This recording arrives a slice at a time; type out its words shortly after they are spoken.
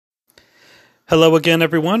Hello again,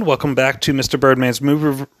 everyone. Welcome back to Mr. Birdman's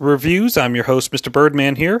Movie Reviews. I'm your host, Mr.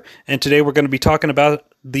 Birdman here, and today we're going to be talking about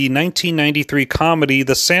the 1993 comedy,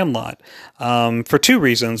 The Sandlot, for two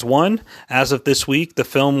reasons. One, as of this week, the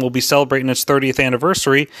film will be celebrating its 30th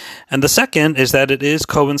anniversary, and the second is that it is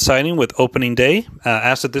coinciding with opening day.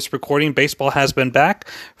 As of this recording, baseball has been back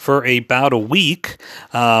for about a week,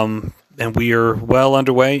 and we are well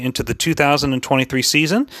underway into the 2023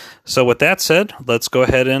 season. So with that said, let's go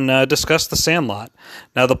ahead and discuss The Sandlot.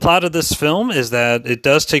 Now, the plot of this film is that it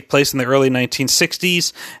does take place in the early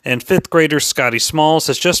 1960s, and fifth grader Scotty Smalls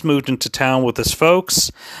has just moved into town with his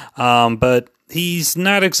folks, but he's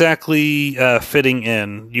not exactly fitting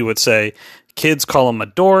in, you would say. Kids call him a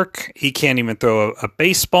dork. He can't even throw a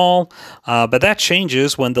baseball. But that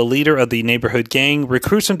changes when the leader of the neighborhood gang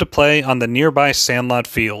recruits him to play on the nearby Sandlot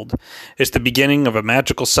field. It's the beginning of a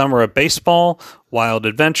magical summer of baseball, wild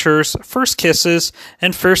adventures, first kisses,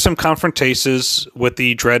 and fearsome confrontations with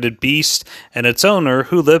the dreaded beast and its owner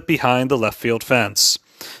who live behind the left field fence.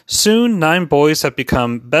 Soon, 9 boys have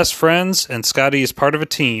become best friends, and Scotty is part of a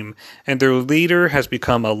team, and their leader has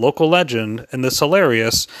become a local legend in this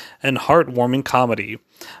hilarious and heartwarming comedy.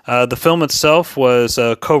 The film itself was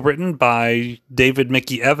co-written by David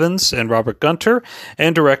Mickey Evans and Robert Gunter,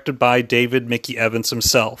 and directed by David Mickey Evans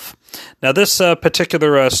himself. Now, this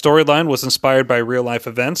particular storyline was inspired by real-life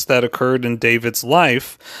events that occurred in David's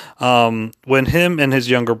life. When him and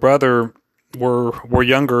his younger brother were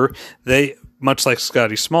younger, much like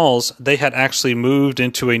Scotty Smalls, they had actually moved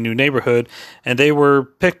into a new neighborhood, and they were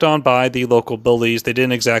picked on by the local bullies. They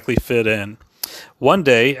didn't exactly fit in. One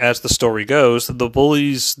day, as the story goes, the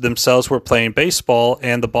bullies themselves were playing baseball,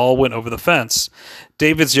 and the ball went over the fence.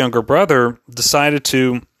 David's younger brother decided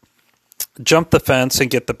to jump the fence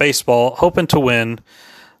and get the baseball, hoping to win,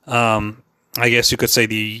 I guess you could say,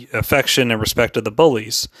 the affection and respect of the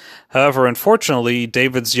bullies. However, unfortunately,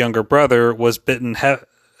 David's younger brother was bitten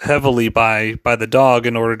heavily by the dog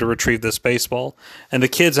in order to retrieve this baseball, and the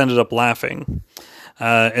kids ended up laughing.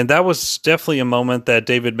 And that was definitely a moment that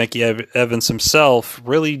David Mickey Evans himself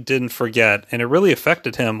really didn't forget, and it really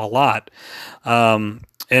affected him a lot. And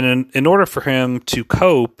in order for him to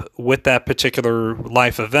cope with that particular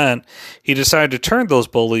life event, he decided to turn those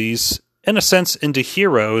bullies, in a sense, into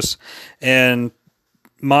heroes, and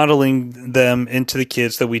modeling them into the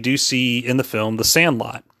kids that we do see in the film The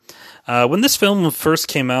Sandlot. When this film first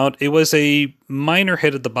came out, it was a minor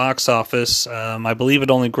hit at the box office. I believe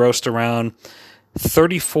it only grossed around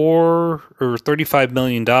 $34 or $35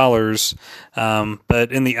 million,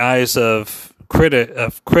 but in the eyes of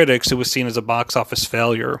critics, it was seen as a box office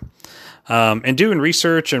failure. And doing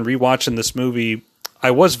research and rewatching this movie,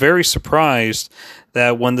 I was very surprised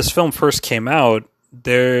that when this film first came out,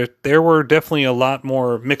 there were definitely a lot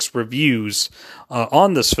more mixed reviews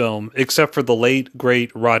on this film, except for the late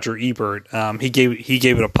great Roger Ebert. He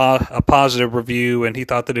gave it a positive review, and he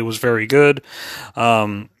thought that it was very good.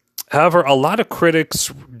 However, a lot of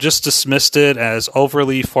critics just dismissed it as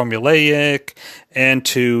overly formulaic and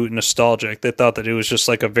too nostalgic. They thought that it was just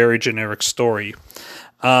like a very generic story.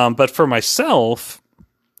 But for myself,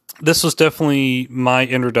 this was definitely my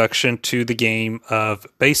introduction to the game of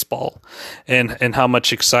baseball and how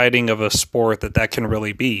much exciting of a sport that can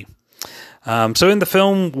really be. So in the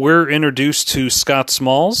film, we're introduced to Scott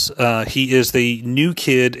Smalls. He is the new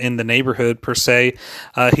kid in the neighborhood, per se.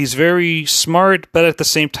 He's very smart, but at the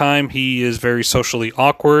same time, he is very socially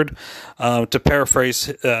awkward. To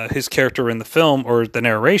paraphrase his character in the film, or the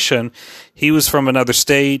narration, he was from another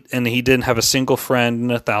state, and he didn't have a single friend in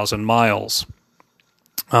 1,000 miles.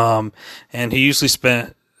 And he usually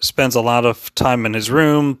spends a lot of time in his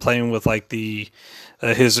room playing with like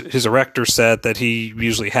his erector set that he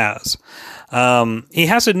usually has. He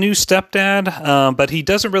has a new stepdad, but he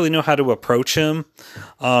doesn't really know how to approach him.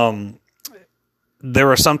 There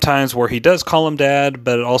are some times where he does call him dad,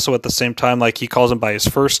 but also at the same time, like, he calls him by his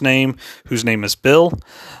first name, whose name is Bill.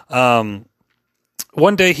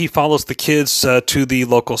 One day he follows the kids to the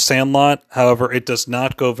local Sandlot. However, it does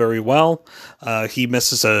not go very well. He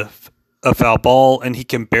misses a foul ball, and he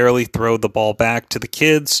can barely throw the ball back to the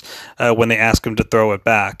kids when they ask him to throw it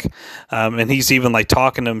back. And he's even like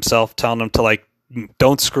talking to himself, telling them to like,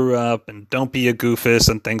 don't screw up and don't be a goofus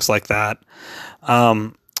and things like that.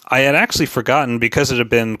 I had actually forgotten, because it had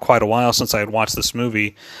been quite a while since I had watched this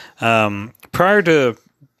movie. Prior to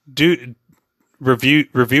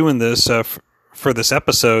reviewing this for this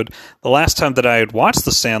episode, the last time that I had watched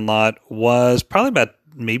The Sandlot was probably about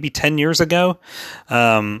maybe 10 years ago.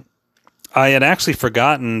 I had actually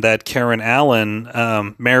forgotten that Karen Allen,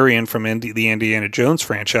 Marion from the Indiana Jones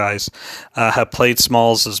franchise, had played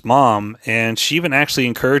Smalls' mom, and she even actually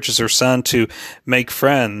encourages her son to make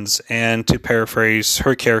friends and, to paraphrase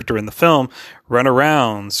her character in the film, run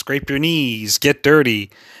around, scrape your knees, get dirty,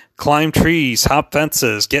 climb trees, hop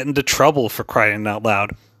fences, get into trouble, for crying out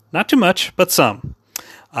loud. Not too much, but some.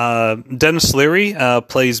 Dennis Leary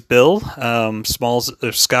plays Bill,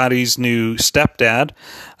 Scotty's new stepdad,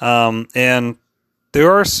 and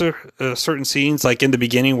there are certain scenes, like in the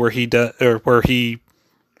beginning, where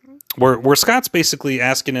where Scott's basically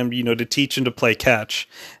asking him, to teach him to play catch,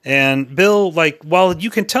 and Bill, while you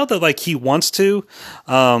can tell that he wants to,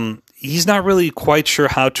 he's not really quite sure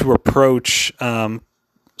how to approach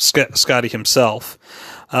Scotty himself.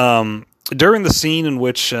 During the scene in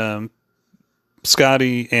which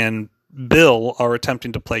Scotty and Bill are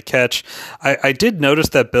attempting to play catch, I did notice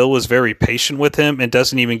that Bill was very patient with him and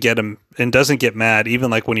doesn't get mad, even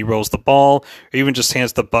when he rolls the ball, or even just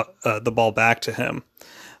hands the ball back to him.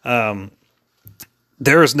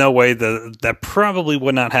 There is no way that probably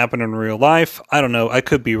would not happen in real life. I don't know. I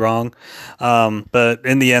could be wrong. But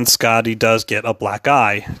in the end, Scotty does get a black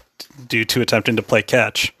eye due to attempting to play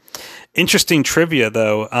catch. Interesting trivia,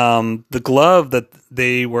 though. The glove that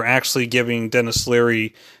they were actually giving Dennis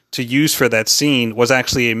Leary to use for that scene was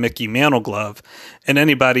actually a Mickey Mantle glove. And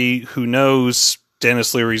anybody who knows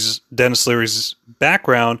Dennis Leary's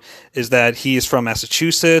background is that he is from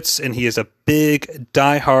Massachusetts, and he is a big,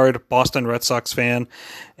 diehard Boston Red Sox fan.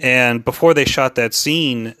 And before they shot that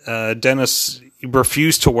scene, Dennis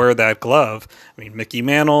refused to wear that glove. I mean, Mickey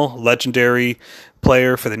Mantle, legendary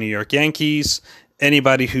player for the New York Yankees.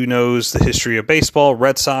 Anybody who knows the history of baseball,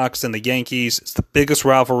 Red Sox and the Yankees, it's the biggest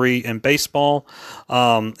rivalry in baseball.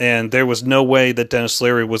 And there was no way that Dennis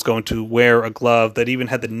Leary was going to wear a glove that even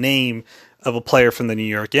had the name of a player from the New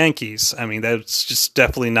York Yankees. I mean, that's just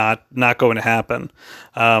definitely not going to happen.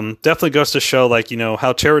 Definitely goes to show,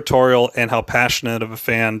 how territorial and how passionate of a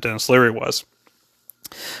fan Dennis Leary was.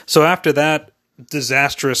 So after that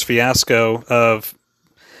disastrous fiasco of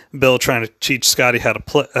Bill trying to teach Scotty how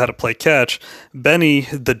to play catch, Benny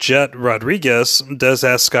the Jet Rodriguez does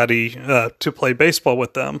ask Scotty to play baseball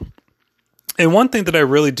with them. And one thing that I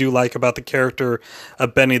really do like about the character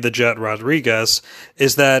of Benny the Jet Rodriguez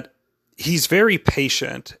is that he's very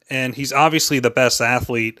patient, and he's obviously the best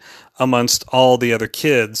athlete amongst all the other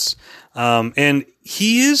kids. And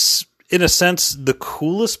he is, in a sense, the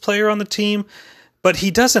coolest player on the team, but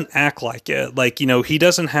he doesn't act like it. He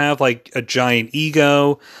doesn't have a giant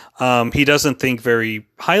ego. He doesn't think very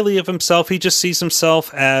highly of himself. He just sees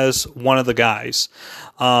himself as one of the guys.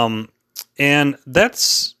 And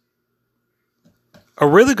that's a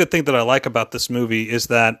really good thing that I like about this movie, is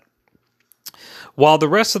that while the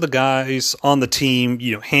rest of the guys on the team,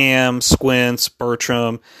 Ham, Squints,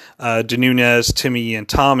 Bertram, De Nunez, Timmy, and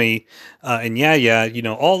Tommy, and Yaya,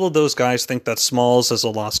 all of those guys think that Smalls is a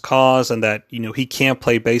lost cause and that, he can't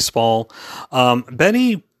play baseball.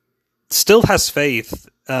 Benny still has faith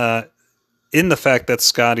in the fact that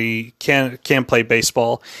Scotty can play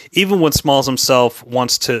baseball, even when Smalls himself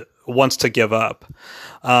wants to give up.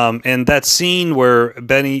 And that scene where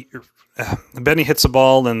Benny hits a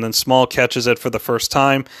ball and then Small catches it for the first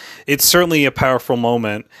time, it's certainly a powerful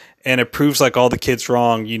moment, and it proves all the kids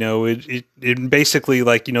wrong. It basically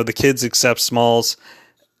the kids accept Smalls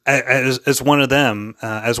as one of them,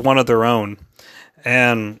 as one of their own.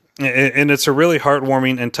 And it's a really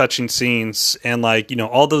heartwarming and touching scenes, and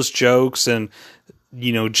all those jokes and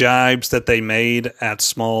jibes that they made at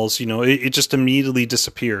Smalls, it just immediately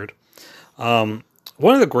disappeared. One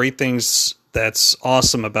of the great things that's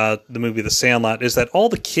awesome about the movie The Sandlot is that all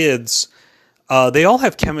the kids, they all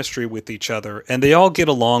have chemistry with each other, and they all get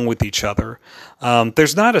along with each other.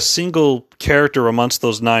 There's not a single character amongst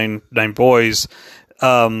those nine boys.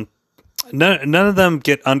 None of them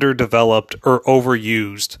get underdeveloped or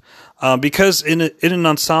overused, because in an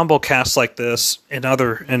ensemble cast like this, in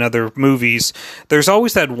other movies, there's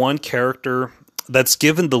always that one character that's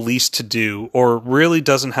given the least to do or really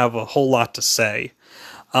doesn't have a whole lot to say.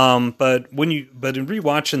 But in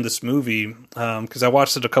rewatching this movie, because I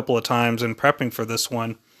watched it a couple of times and prepping for this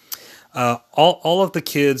one, all of the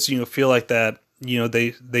kids, feel like that,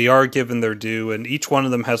 they are given their due, and each one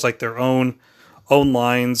of them has their own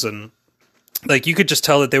lines, and you could just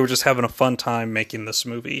tell that they were just having a fun time making this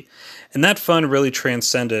movie, and that fun really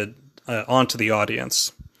transcended onto the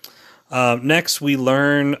audience. Next, we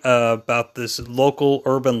learn about this local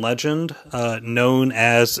urban legend known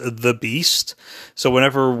as the Beast. So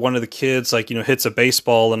whenever one of the kids, hits a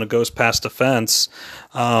baseball and it goes past a fence,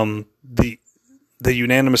 the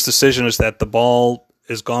unanimous decision is that the ball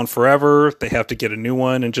is gone forever. They have to get a new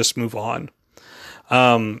one and just move on.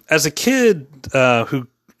 As a kid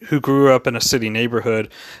who grew up in a city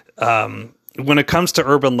neighborhood, when it comes to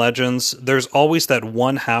urban legends, there's always that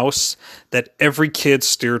one house that every kid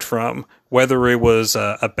steered from, whether it was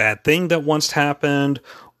a bad thing that once happened,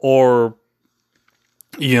 or,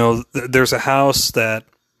 there's a house that,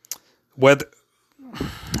 whether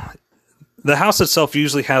the house itself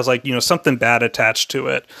usually has something bad attached to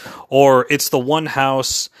it, or it's the one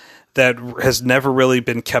house that has never really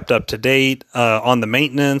been kept up to date on the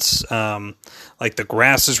maintenance. Like the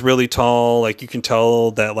grass is really tall. Like you can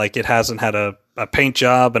tell that it hasn't had a paint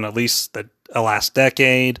job in at least the last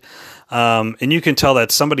decade. And you can tell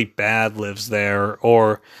that somebody bad lives there,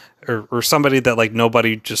 or somebody that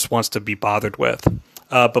nobody just wants to be bothered with.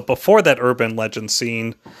 But before that urban legend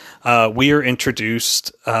scene, we are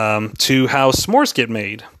introduced to how s'mores get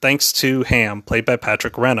made, thanks to Ham, played by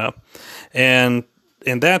Patrick Renna. And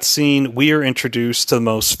in that scene, we are introduced to the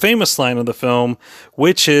most famous line of the film,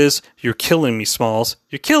 which is, "You're killing me, Smalls.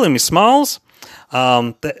 You're killing me, Smalls."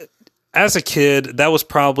 As a kid, that was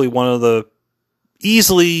probably one of the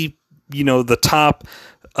easily, the top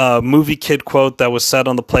movie kid quote that was said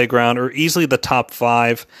on the playground, or easily the top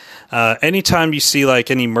 5. Anytime you see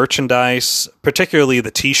any merchandise, particularly the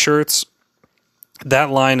t-shirts,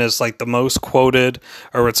 that line is the most quoted,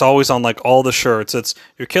 or it's always on all the shirts. It's,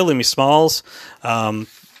 "You're killing me, Smalls."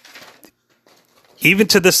 Even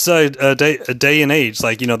to this day and age,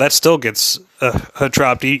 that still gets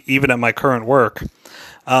dropped even at my current work.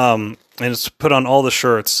 And it's put on all the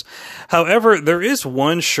shirts. However, there is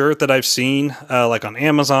one shirt that I've seen on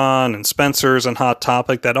Amazon and Spencer's and Hot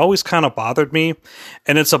Topic that always kind of bothered me.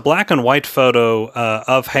 And it's a black and white photo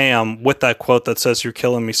of Ham with that quote that says, "You're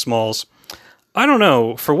killing me, Smalls." I don't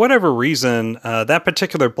know, for whatever reason, that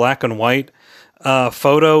particular black and white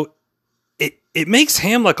photo, it makes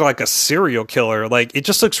Ham look like a serial killer. It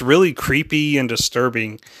just looks really creepy and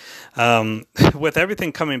disturbing. With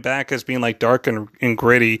everything coming back as being dark and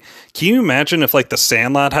gritty, can you imagine if the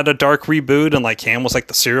Sandlot had a dark reboot and Ham was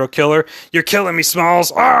the serial killer? "You're killing me,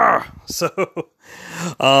 Smalls." Ah! So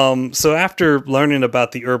after learning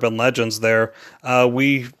about the urban legends there,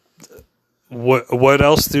 what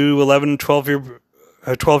else do 11 and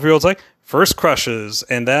 12-year-olds like? First crushes,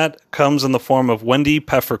 and that comes in the form of Wendy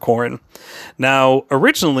Peppercorn. Now,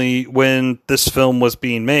 originally, when this film was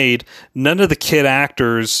being made, none of the kid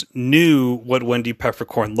actors knew what Wendy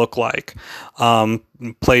Peppercorn looked like.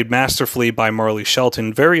 Played masterfully by Marley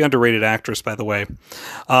Shelton, very underrated actress, by the way.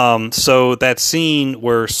 So that scene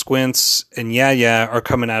where Squints and Yaya are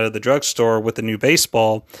coming out of the drugstore with a new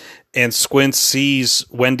baseball, and Squints sees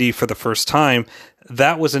Wendy for the first time,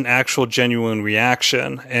 that was an actual genuine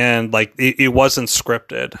reaction, and it wasn't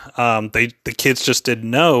scripted. The kids just didn't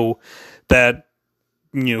know that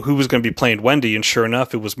who was going to be playing Wendy, and sure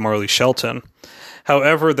enough, it was Marley Shelton.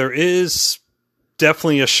 However, there is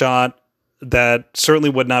definitely a shot that certainly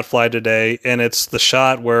would not fly today, and it's the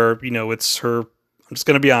shot where it's her. I'm just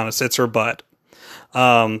going to be honest, it's her butt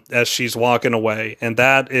as she's walking away, and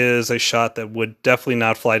that is a shot that would definitely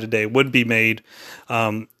not fly today. Would be made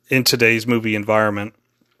in today's movie environment.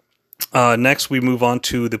 Next, we move on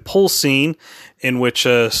to the pool scene, in which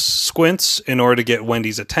Squints, in order to get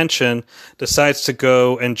Wendy's attention, decides to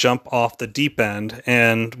go and jump off the deep end.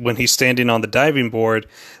 And when he's standing on the diving board,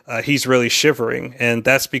 he's really shivering. And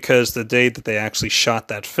that's because the day that they actually shot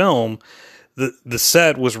that film, the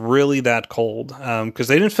set was really that cold. Because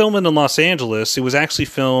they didn't film it in Los Angeles. It was actually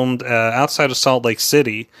filmed outside of Salt Lake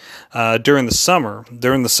City during the summer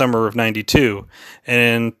of '92.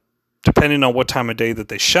 And depending on what time of day that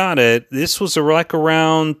they shot it, this was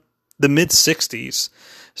around the mid-60s.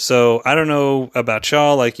 So I don't know about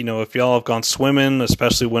y'all, if y'all have gone swimming,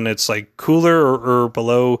 especially when it's cooler or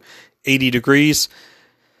below 80 degrees.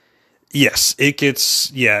 Yes, it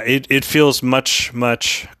gets, it feels much,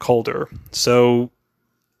 much colder. So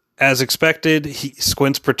as expected,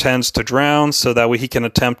 Squints pretends to drown so that way he can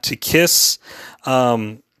attempt to kiss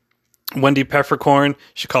Wendy Peppercorn.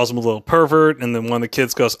 She calls him a little pervert, and then one of the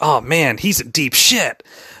kids goes, "Oh man, he's in deep shit."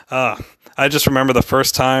 I just remember the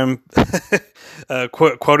first time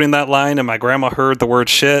quoting that line, and my grandma heard the word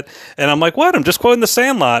shit, and I'm like, "What? I'm just quoting the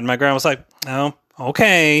Sandlot." And my grandma's like, "Oh,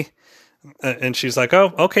 okay." And she's like,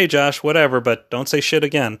 "Oh, okay, Josh, whatever, but don't say shit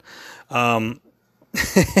again." Good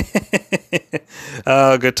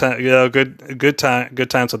time, good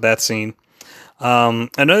times with that scene.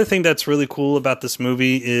 Another thing that's really cool about this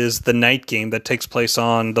movie is the night game that takes place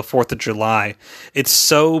on the 4th of July. It's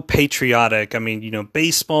so patriotic. I mean,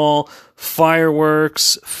 baseball,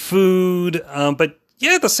 fireworks, food, but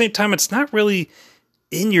yeah, at the same time, it's not really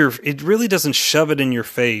it really doesn't shove it in your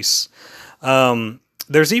face.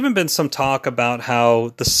 There's even been some talk about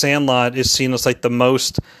how The Sandlot is seen as like the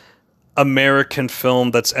most American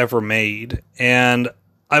film that's ever made. And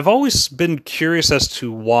I've always been curious as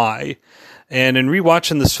to why. And in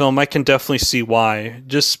rewatching this film, I can definitely see why.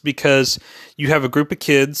 Just because you have a group of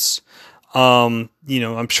kids, I'm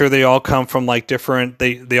sure they all come from like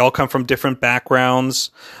they all come from different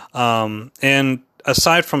backgrounds. And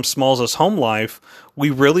aside from Smalls' home life, we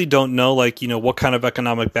really don't know, like, what kind of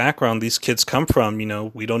economic background these kids come from.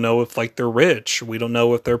 We don't know if like they're rich. We don't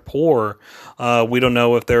know if they're poor. We don't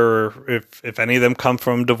know if any of them come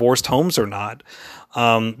from divorced homes or not.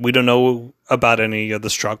 We don't know about any of the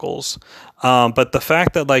struggles. But the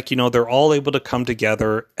fact that like, they're all able to come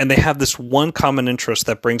together and they have this one common interest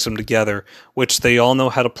that brings them together, which they all know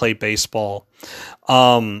how to play baseball.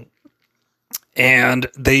 And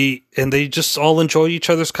they just all enjoy each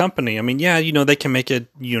other's company. I mean, yeah, they can make it,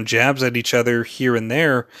 jabs at each other here and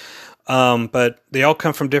there. But they all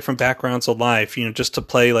come from different backgrounds of life, just to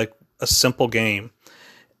play like a simple game.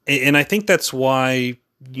 And I think that's why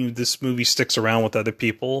this movie sticks around with other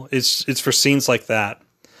people. It's for scenes like that.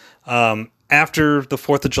 After the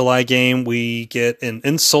 4th of July game, we get an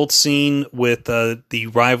insult scene with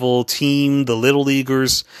the rival team, the Little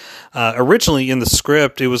Leaguers. Originally in the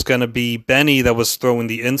script, it was going to be Benny that was throwing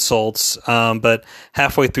the insults, but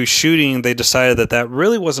halfway through shooting, they decided that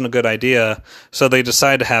really wasn't a good idea. So they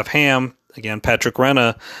decided to have Ham, again, Patrick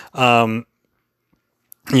Renna,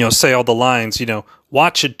 say all the lines,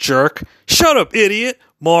 watch it, jerk, shut up, idiot,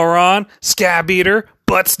 moron, scab eater,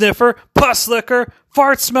 butt sniffer, pus licker,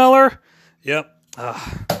 fart smeller. Yep.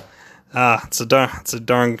 It's a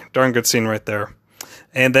darn good scene right there.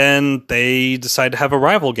 And then they decide to have a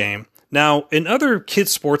rival game. Now, in other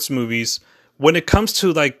kids sports movies, when it comes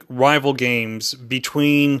to like rival games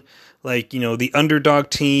between like, the underdog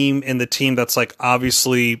team and the team that's like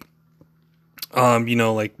obviously,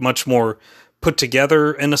 like much more put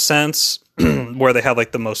together in a sense, where they have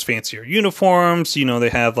like the most fancier uniforms, they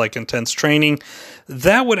have like intense training,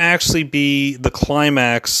 that would actually be the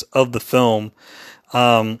climax of the film.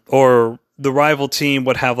 Or the rival team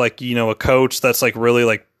would have like, a coach that's like really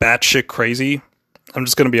like batshit crazy. I'm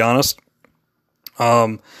just going to be honest.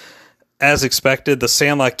 As expected, the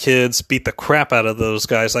Sandlot kids beat the crap out of those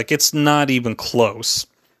guys. Like, it's not even close,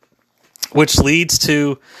 which leads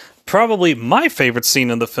to probably my favorite scene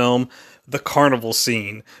in the film, the carnival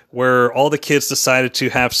scene, where all the kids decided to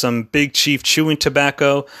have some Big Chief chewing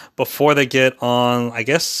tobacco before they get on, I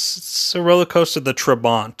guess it's a roller coaster, the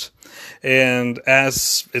Trabant. And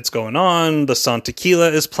as it's going on, the song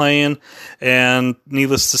Tequila is playing, and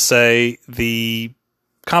needless to say, the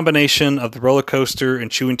combination of the roller coaster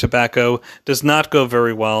and chewing tobacco does not go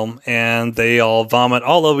very well, and they all vomit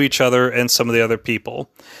all over each other and some of the other people.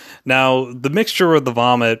 Now, the mixture of the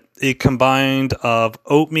vomit, it combined of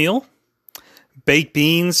oatmeal, baked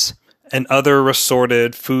beans, and other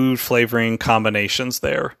assorted food flavoring combinations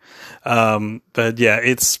there. But yeah,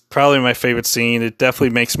 it's probably my favorite scene. It definitely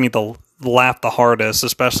makes me laugh the hardest,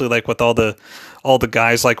 especially like with all the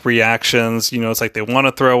guys like reactions. It's like they want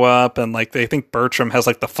to throw up, and like they think Bertram has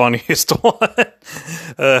like the funniest one.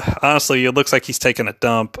 Honestly, it looks like he's taking a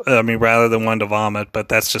dump. Rather than wanting to vomit, but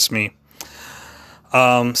that's just me.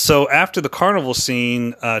 So after the carnival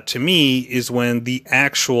scene, to me, is when the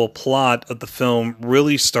actual plot of the film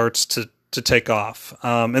really starts to take off.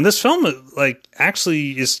 And this film, like,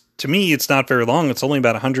 actually is, to me, it's not very long. It's only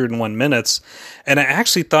about 101 minutes. And I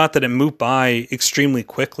actually thought that it moved by extremely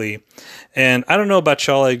quickly. And I don't know about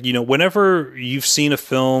y'all, like, whenever you've seen a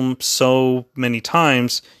film so many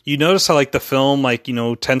times, you notice how, like, the film, like,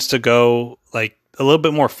 tends to go, like, a little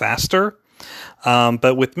bit more faster.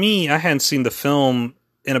 But with me, I hadn't seen the film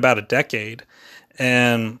in about a decade,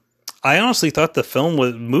 and I honestly thought the film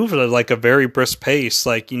would move at like a very brisk pace.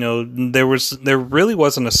 Like, there really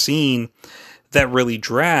wasn't a scene that really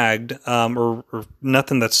dragged, or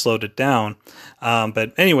nothing that slowed it down.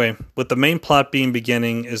 But anyway, with the main plot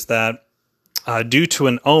beginning is that, due to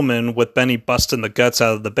an omen with Benny busting the guts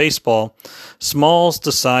out of the baseball, Smalls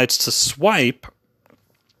decides to swipe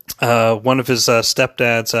one of his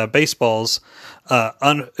stepdad's baseballs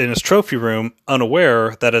in his trophy room,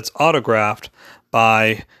 unaware that it's autographed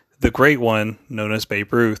by the great one known as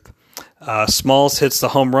Babe Ruth. Smalls hits the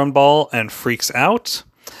home run ball and freaks out.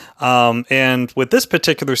 And with this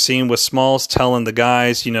particular scene, with Smalls telling the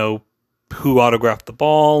guys, who autographed the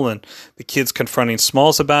ball, and the kids confronting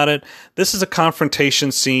Smalls about it, this is a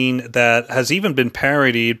confrontation scene that has even been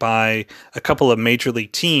parodied by a couple of major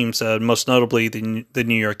league teams, most notably the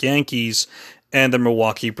New York Yankees and the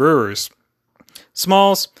Milwaukee Brewers.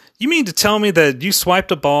 Smalls, You mean to tell me that you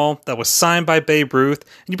swiped a ball that was signed by Babe Ruth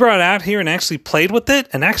and you brought it out here and actually played with it?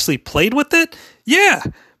 Yeah,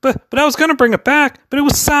 but I was going to bring it back, but it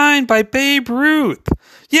was signed by Babe Ruth.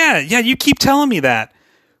 Yeah, you keep telling me that.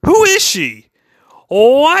 Who is she?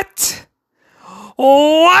 What?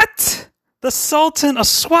 The Sultan of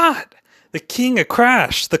Swat, the King of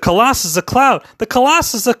Crash, the Colossus of Clout, the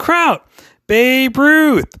Colossus of Kraut, Babe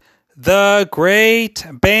Ruth, the Great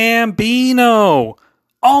Bambino.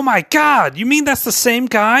 Oh my God, you mean that's the same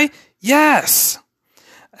guy? Yes.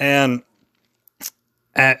 And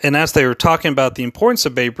as they were talking about the importance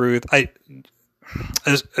of Babe Ruth,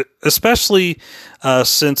 especially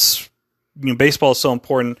since baseball is so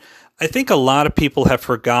important, I think a lot of people have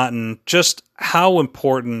forgotten just how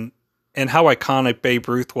important and how iconic Babe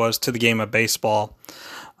Ruth was to the game of baseball.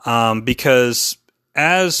 Because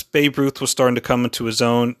as Babe Ruth was starting to come into his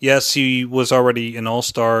own, yes, he was already an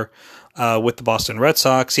all-star with the Boston Red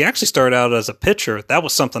Sox. He actually started out as a pitcher. That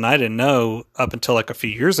was something I didn't know up until like a few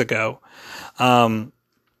years ago.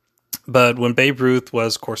 But when Babe Ruth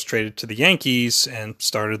was, of course, traded to the Yankees and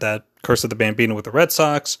started that curse of the Bambino with the Red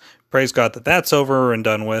Sox, praise God that that's over and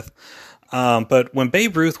done with. But when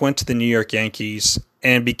Babe Ruth went to the New York Yankees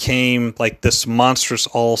and became like this monstrous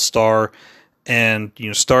all-star and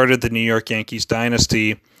started the New York Yankees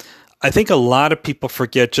dynasty, I think a lot of people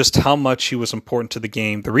forget just how much he was important to the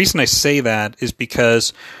game. The reason I say that is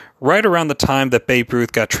because right around the time that Babe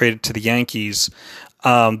Ruth got traded to the Yankees,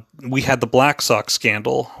 we had the Black Sox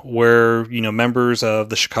scandal where, members of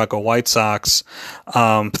the Chicago White Sox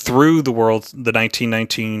threw the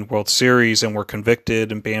 1919 World Series and were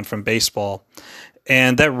convicted and banned from baseball.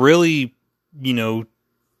 And that really,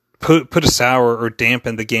 put a sour or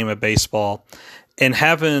dampened the game of baseball. And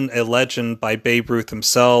having a legend by Babe Ruth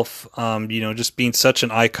himself, just being such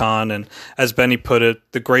an icon, and as Benny put it,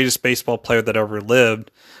 the greatest baseball player that ever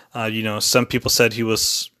lived. Some people said he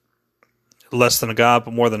was less than a god,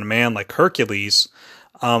 but more than a man, like Hercules.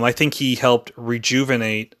 I think he helped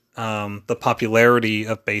rejuvenate the popularity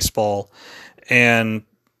of baseball, and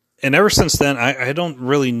ever since then, I don't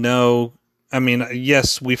really know. I mean,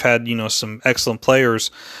 yes, we've had some excellent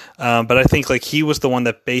players, but I think like he was the one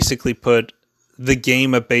that basically put the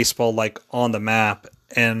game of baseball like on the map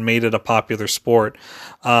and made it a popular sport.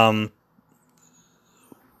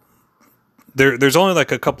 There's only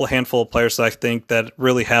like a couple handful of players that I think that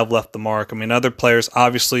really have left the mark. I mean, other players,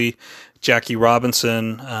 obviously Jackie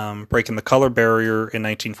Robinson, breaking the color barrier in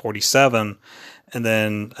 1947, and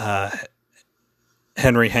then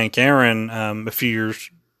Henry Hank Aaron, a few years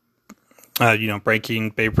breaking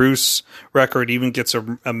Babe Ruth's record, even gets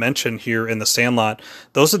a mention here in the Sandlot.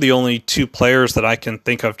 Those are the only two players that I can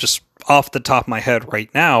think of just off the top of my head right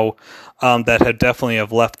now that had definitely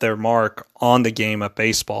have left their mark on the game of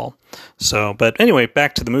baseball. So, but anyway,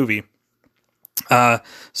 back to the movie.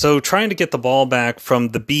 So trying to get the ball back from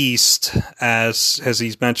the Beast, as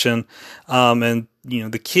he's mentioned, and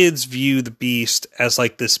the kids view the Beast as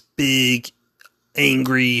like this big,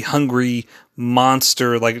 angry, hungry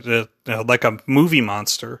monster, like a movie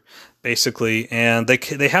monster, basically. And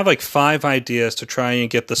they have like 5 ideas to try and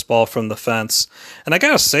get this ball from the fence. And I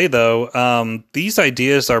gotta say though, these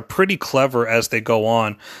ideas are pretty clever as they go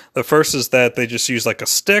on. The first is that they just use like a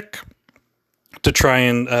stick to try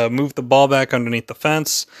and move the ball back underneath the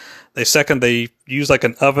fence. They use like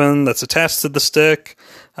an oven that's attached to the stick.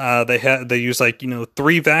 They use like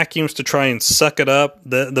 3 vacuums to try and suck it up.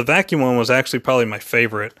 The vacuum one was actually probably my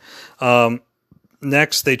favorite.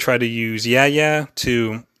 Next, they try to use Yaya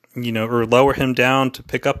to or lower him down to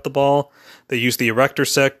pick up the ball. They use the erector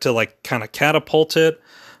set to like kind of catapult it.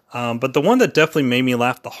 But the one that definitely made me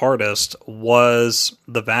laugh the hardest was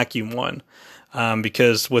the vacuum one.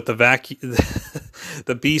 Because with the vacuum,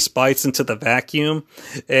 the Beast bites into the vacuum,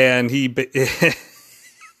 and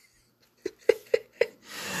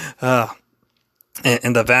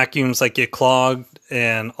and the vacuums like get clogged,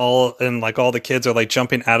 and all the kids are like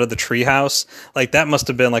jumping out of the treehouse. Like that must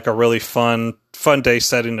have been like a really fun day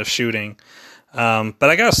setting of shooting. But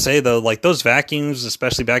I gotta say though, like those vacuums,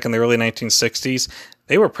 especially back in the early 1960s,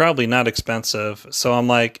 they were probably not expensive. So I'm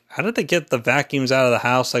like, how did they get the vacuums out of the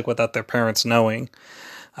house like without their parents knowing?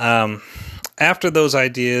 After those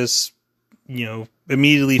ideas,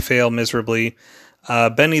 immediately fail miserably.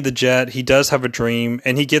 Benny the Jet, he does have a dream,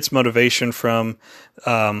 and he gets motivation from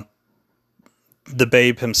the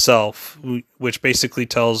Babe himself, which basically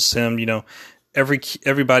tells him,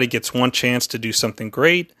 everybody gets one chance to do something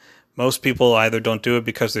great. Most people either don't do it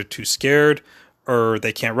because they're too scared, or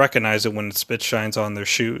they can't recognize it when the spit shines on their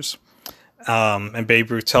shoes. And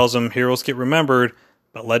Babe Ruth tells him, heroes get remembered,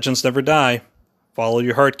 but legends never die. Follow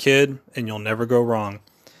your heart, kid, and you'll never go wrong.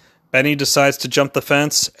 Benny decides to jump the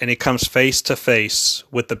fence, and he comes face to face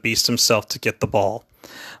with the Beast himself to get the ball.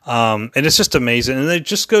 And it's just amazing. And it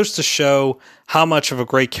just goes to show how much of a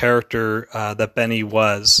great character that Benny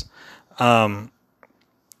was. And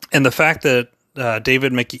the fact that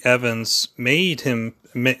David Mickey Evans made him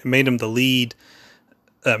the lead,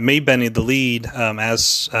 made Benny the lead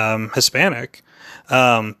as Hispanic,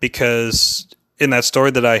 because in that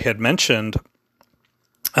story that I had mentioned,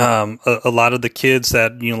 a lot of the kids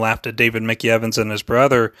that laughed at David Mickey Evans and his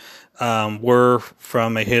brother were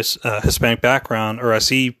from a Hispanic background, or as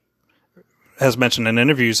he has mentioned in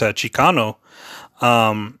interviews, Chicano,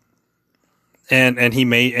 and he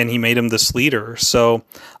made him this leader. So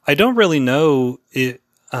I don't really know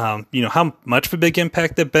how much of a big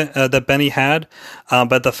impact that Benny had,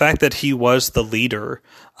 but the fact that he was the leader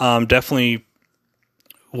definitely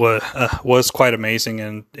was quite amazing,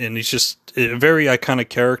 and he's just a very iconic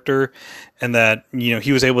character, and that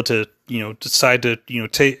he was able to decide to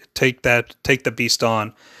take the Beast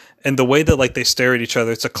on, and the way that they stare at each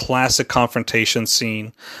other, it's a classic confrontation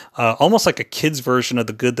scene, almost like a kid's version of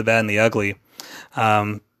The Good, the Bad, and the Ugly.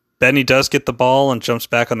 Benny does get the ball and jumps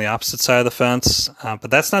back on the opposite side of the fence, but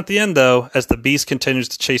that's not the end though, as the Beast continues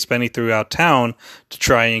to chase Benny throughout town to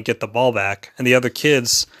try and get the ball back, and the other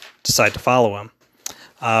kids decide to follow him.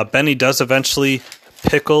 Benny does eventually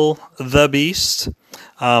pickle the Beast,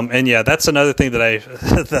 and yeah, that's another thing that I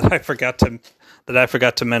forgot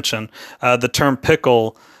to mention. The term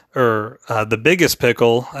pickle, or the biggest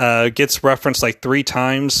pickle, gets referenced 3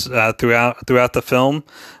 times throughout the film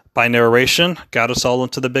by narration. Got us all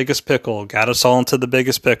into the biggest pickle. Got us all into the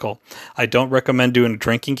biggest pickle. I don't recommend doing a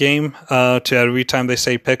drinking game to every time they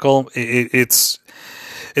say pickle. It's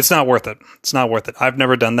not worth it. It's not worth it. I've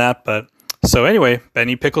never done that, but. So anyway,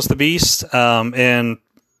 Benny pickles the Beast, and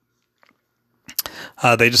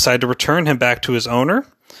they decide to return him back to his owner,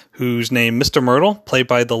 who's named Mr. Myrtle, played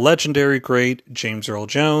by the legendary great James Earl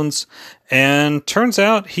Jones. And turns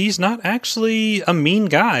out he's not actually a mean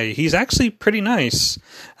guy. He's actually pretty nice.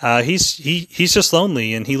 He's just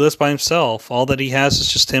lonely, and he lives by himself. All that he has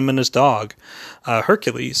is just him and his dog,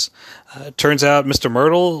 Hercules. Turns out Mr.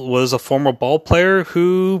 Myrtle was a former ball player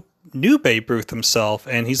who knew Babe Ruth himself,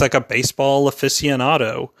 and he's like a baseball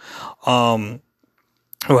aficionado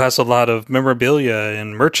who has a lot of memorabilia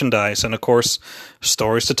and merchandise, and of course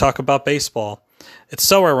stories to talk about baseball. It's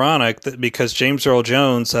so ironic that because James Earl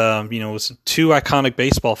Jones was in 2 iconic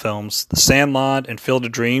baseball films, The Sandlot and Field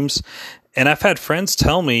of Dreams, and I've had friends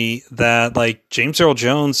tell me that James Earl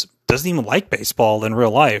Jones doesn't even like baseball in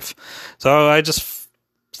real life. So I just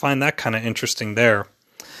find that kind of interesting there.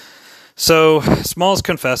 So Smalls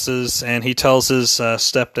confesses, and he tells his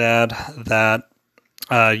stepdad that,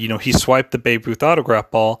 he swiped the Babe Ruth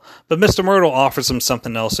autograph ball, but Mr. Myrtle offers him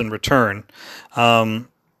something else in return.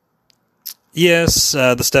 Yes,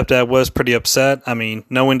 the stepdad was pretty upset. I mean,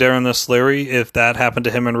 knowing Darren the Slurry, if that happened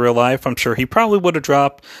to him in real life, I'm sure he probably would have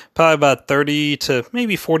dropped about 30 to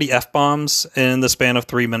maybe 40 F-bombs in the span of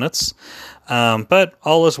 3 minutes. But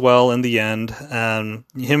all is well in the end.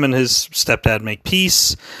 Him and his stepdad make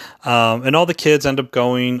peace, and all the kids end up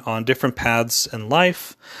going on different paths in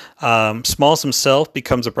life. Smalls himself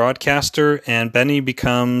becomes a broadcaster, and Benny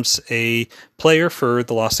becomes a player for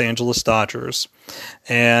the Los Angeles Dodgers.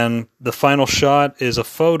 And the final shot is a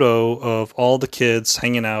photo of all the kids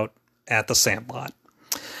hanging out at the Sandlot.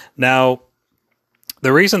 Now,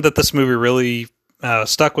 the reason that this movie really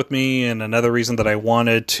stuck with me, and another reason that I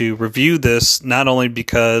wanted to review this, not only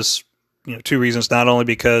because, 2 reasons, not only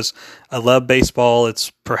because I love baseball,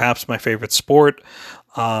 it's perhaps my favorite sport.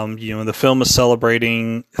 The film is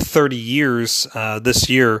celebrating 30 years this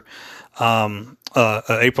year. April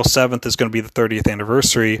 7th is going to be the 30th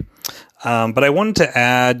anniversary. But I wanted to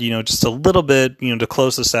add, just a little bit, to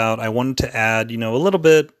close this out, I wanted to add, a little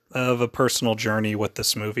bit of a personal journey with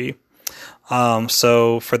this movie.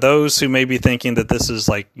 So for those who may be thinking that this is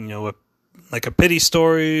a pity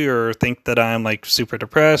story, or think that I'm super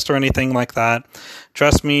depressed or anything like that,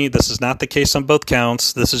 trust me, this is not the case on both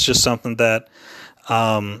counts. This is just something that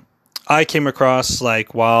I came across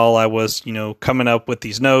while I was coming up with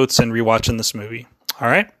these notes and rewatching this movie. All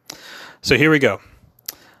right, so here we go.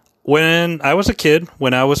 When I was a kid,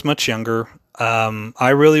 when I was much younger, I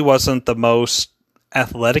really wasn't the most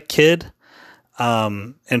athletic kid.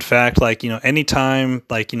 In fact, anytime,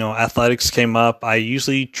 athletics came up, I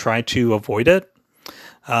usually tried to avoid it.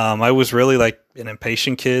 I was really an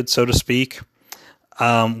impatient kid, so to speak.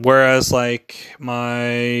 Whereas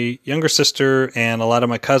my younger sister and a lot of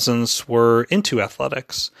my cousins were into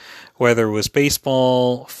athletics, whether it was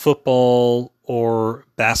baseball, football, or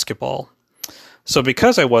basketball. So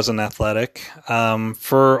because I wasn't athletic,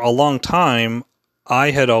 for a long time,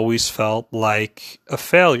 I had always felt like a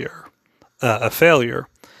failure. A failure.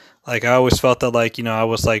 Like I always felt that like, I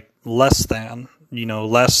was like less than,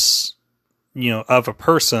 less, of a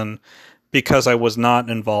person because I was not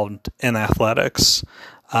involved in athletics.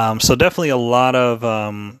 So definitely a lot of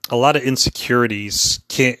insecurities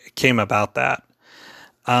came about that.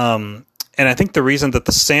 And I think the reason that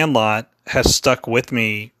The Sandlot has stuck with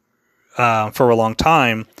me for a long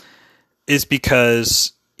time is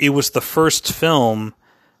because it was the first film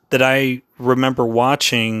that I remember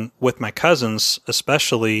watching with my cousins,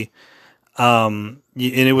 especially. And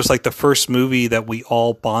it was like the first movie that we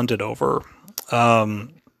all bonded over.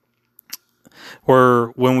 Where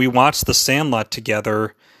when we watched The Sandlot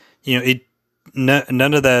together,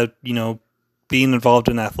 none of that, being involved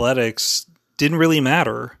in athletics didn't really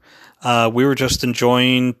matter. We were just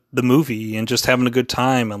enjoying the movie and just having a good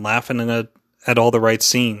time and laughing at all the right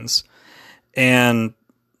scenes. And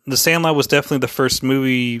The Sandlot was definitely the first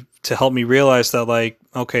movie to help me realize that, like,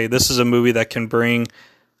 okay, this is a movie that can bring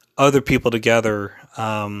other people together,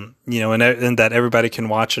 and that everybody can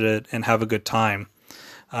watch it and have a good time.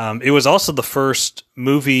 It was also the first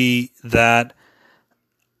movie that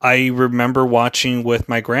I remember watching with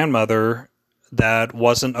my grandmother that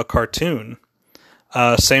wasn't a cartoon.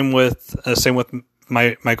 Same with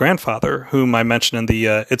my grandfather, whom I mentioned in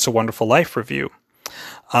the It's a Wonderful Life review.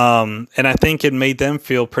 And I think it made them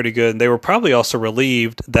feel pretty good. They were probably also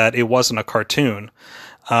relieved that it wasn't a cartoon,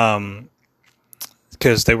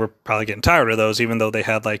 because they were probably getting tired of those, even though they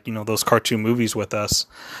had those cartoon movies with us.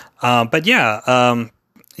 But The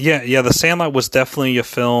Sandlot was definitely a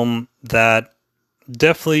film that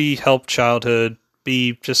definitely helped childhood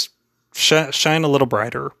be just shine a little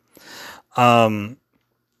brighter.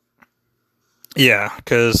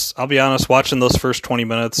 Because I'll be honest, watching those first 20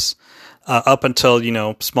 minutes up until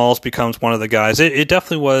Smalls becomes one of the guys, it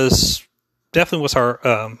definitely was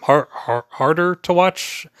harder to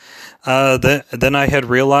watch than I had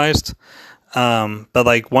realized. But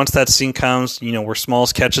like once that scene comes, where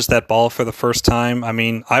Smalls catches that ball for the first time, I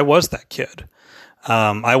mean, I was that kid.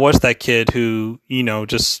 I was that kid who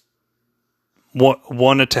just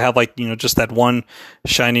wanted to have just that one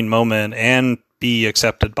shining moment and be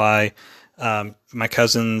accepted by my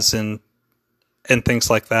cousins and things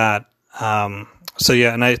like that.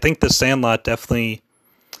 And I think The Sandlot definitely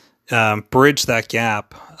bridged that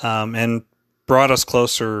gap and brought us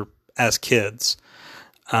closer as kids.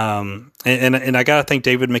 And I gotta thank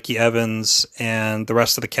David Mickey Evans and the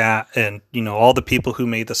rest of the cast and all the people who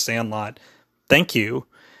made The Sandlot. Thank you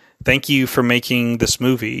for making this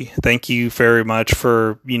movie. Thank you very much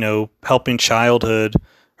for helping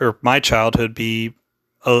my childhood be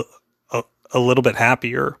a little bit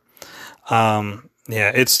happier.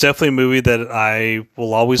 It's definitely a movie that I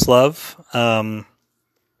will always love.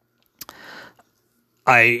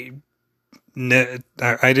 I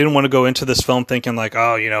didn't want to go into this film thinking like,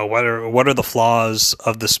 oh, what are the flaws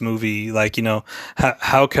of this movie? Like,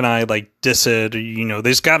 how can I diss it?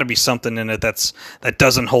 There's got to be something in it that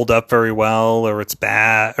doesn't hold up very well, or it's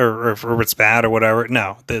bad, or it's bad, or whatever.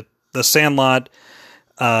 No, the Sandlot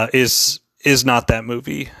is not that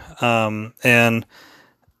movie.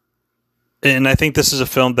 And I think this is a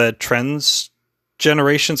film that trends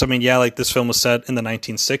generations. I mean, this film was set in the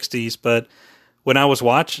 1960s, but when I was in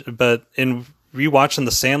rewatching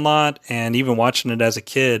The Sandlot and even watching it as a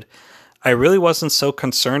kid, I really wasn't so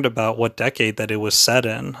concerned about what decade that it was set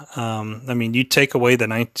in. I mean, you take away the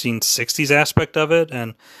 1960s aspect of it,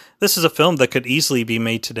 and this is a film that could easily be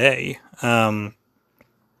made today.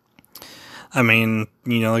 I mean,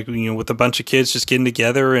 with a bunch of kids just getting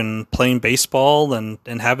together and playing baseball and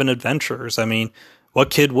having adventures. I mean, what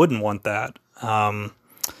kid wouldn't want that?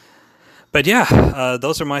 But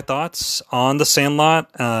those are my thoughts on The Sandlot.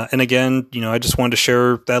 And again, I just wanted to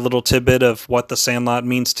share that little tidbit of what The Sandlot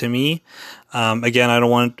means to me. Again, I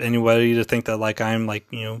don't want anybody to think that I'm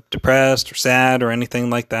depressed or sad or anything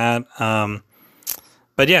like that.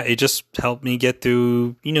 But it just helped me get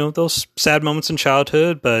through, those sad moments in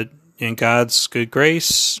childhood, but in God's good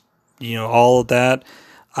grace, all of that,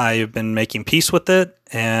 I have been making peace with it,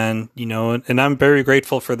 and and I'm very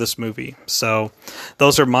grateful for this movie. So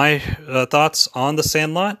those are my thoughts on The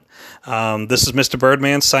Sandlot. This is Mr.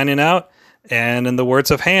 Birdman signing out, and in the words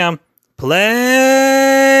of Ham,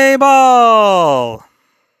 play ball!